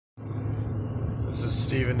This is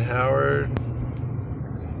Stephen Howard,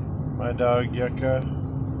 my dog Yucca.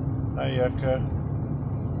 Hi Yucca.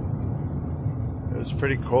 It was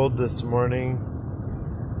pretty cold this morning.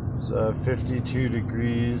 It's 52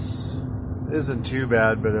 degrees. It isn't too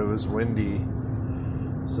bad, but it was windy.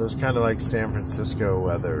 So it's kind of like San Francisco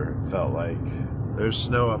weather, it felt like. There's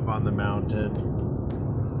snow up on the mountain.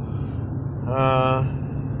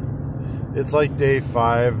 It's like day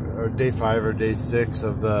 5 or day 6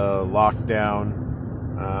 of the lockdown.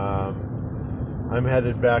 I'm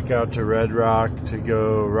headed back out to Red Rock to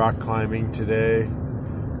go rock climbing today.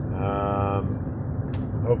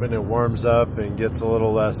 Hoping it warms up and gets a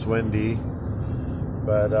little less windy.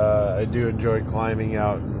 But I do enjoy climbing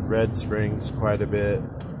out in Red Springs quite a bit.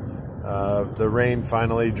 The rain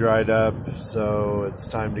finally dried up, so it's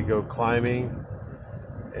time to go climbing.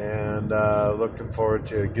 And looking forward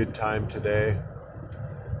to a good time today.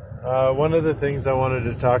 One of the things I wanted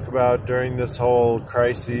to talk about during this whole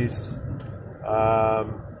crisis, a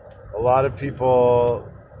lot of people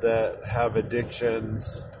that have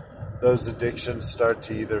addictions, those addictions start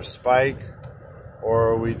to either spike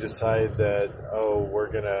or we decide that, oh,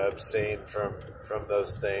 we're going to abstain from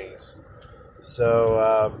those things. So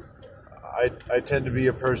I tend to be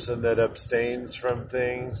a person that abstains from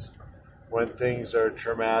things when things are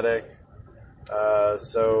traumatic.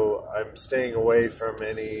 So I'm staying away from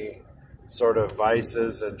any sort of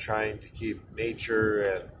vices and trying to keep nature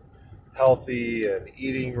and healthy and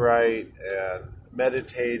eating right and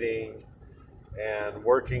meditating and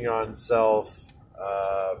working on self.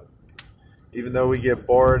 Even though we get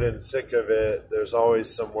bored and sick of it, there's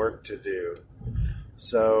always some work to do.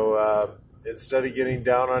 So instead of getting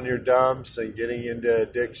down on your dumps and getting into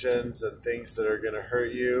addictions and things that are going to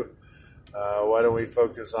hurt you, why don't we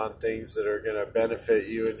focus on things that are going to benefit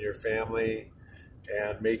you and your family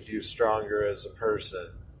and make you stronger as a person?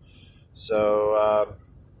 So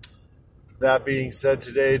that being said,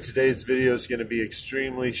 today's video is going to be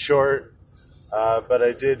extremely short, but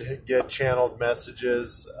I did get channeled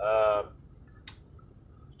messages.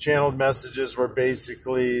 Channeled messages were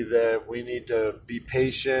basically that we need to be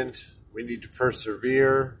patient, we need to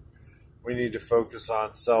persevere, we need to focus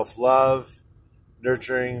on self-love,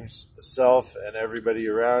 nurturing self and everybody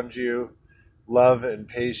around you, love and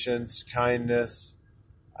patience, kindness.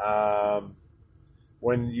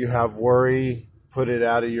 When you have worry, put it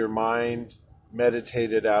out of your mind,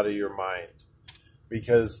 meditate it out of your mind.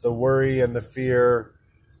 Because the worry and the fear,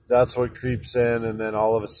 that's what creeps in, and then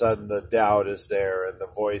all of a sudden the doubt is there and the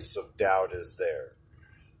voice of doubt is there.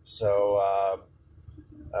 So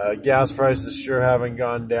gas prices sure haven't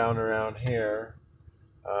gone down around here.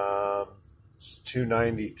 It's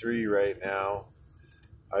 $2.93 right now.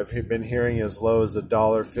 I've been hearing as low as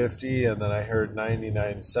 $1.50, and then I heard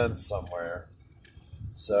 99 cents somewhere.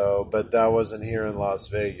 So, but that wasn't here in Las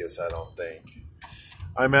Vegas, I don't think.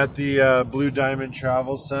 I'm at the Blue Diamond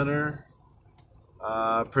Travel Center.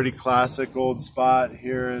 Pretty classic old spot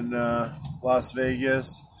here in Las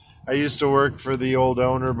Vegas. I used to work for the old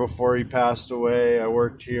owner before he passed away. I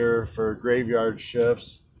worked here for graveyard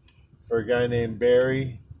shifts for a guy named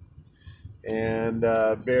Barry. And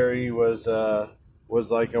Barry was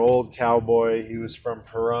like an old cowboy. He was from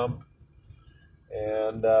Pahrump,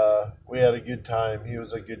 and we had a good time. He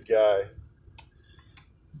was a good guy.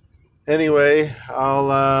 Anyway,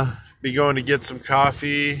 I'll be going to get some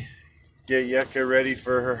coffee, get Yucca ready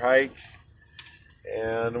for her hike,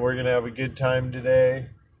 and we're gonna have a good time today.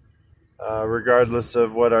 Regardless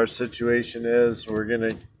of what our situation is, we're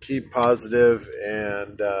gonna keep positive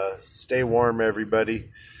and stay warm, everybody.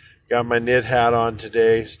 Got my knit hat on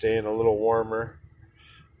today, staying a little warmer.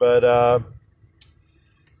 But,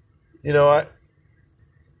 you know,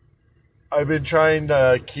 I've been trying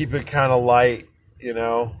to keep it kind of light, you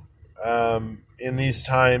know. In these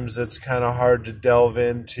times, it's kind of hard to delve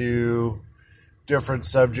into different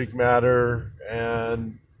subject matter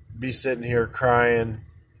and be sitting here crying.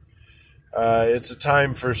 It's a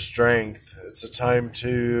time for strength. It's a time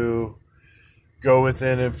to go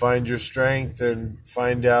within and find your strength and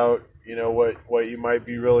find out, you know, what you might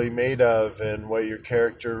be really made of and what your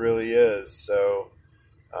character really is. So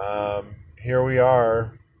here we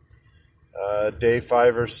are, day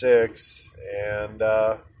 5 or 6, and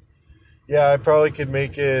yeah, I probably could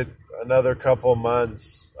make it another couple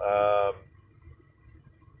months.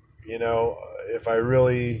 You know, if I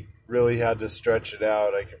really had to stretch it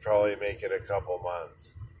out, I could probably make it a couple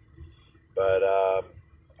months. But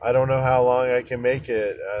I don't know how long I can make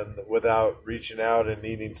it and without reaching out and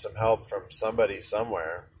needing some help from somebody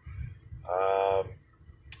somewhere.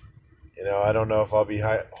 You know, I don't know if I'll be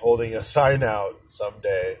holding a sign out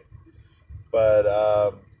someday, but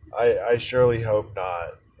I surely hope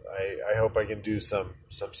not. I hope I can do some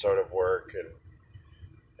sort of work and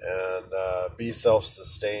be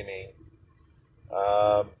self-sustaining.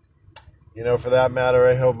 Um, for that matter,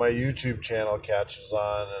 I hope my YouTube channel catches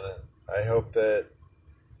on, and I hope that,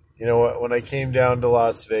 when I came down to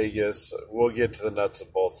Las Vegas, we'll get to the nuts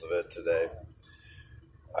and bolts of it today.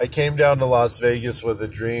 I came down to Las Vegas with a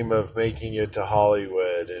dream of making it to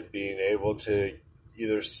Hollywood and being able to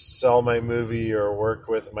either sell my movie or work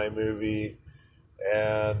with my movie,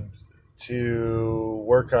 and to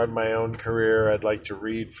work on my own career. I'd like to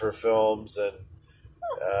read for films and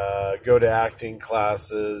go to acting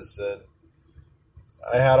classes, and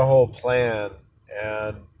I had a whole plan.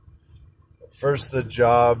 And first the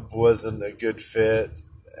job wasn't a good fit,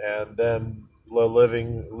 and then the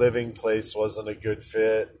living place wasn't a good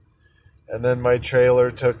fit, and then my trailer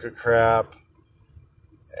took a crap,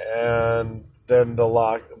 and then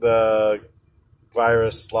the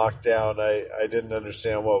virus lockdown. I didn't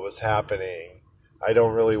understand what was happening. I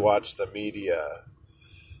don't really watch the media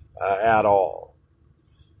at all.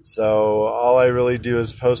 So all I really do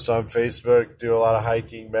is post on Facebook, do a lot of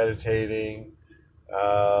hiking, meditating,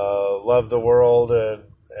 love the world, and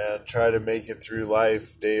try to make it through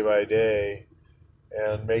life day by day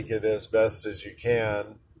and make it as best as you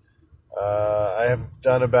can. I have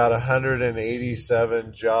done about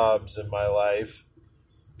 187 jobs in my life,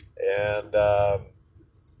 and I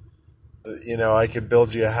could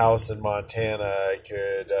build you a house in Montana. I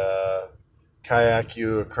could kayak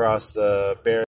you across the Bering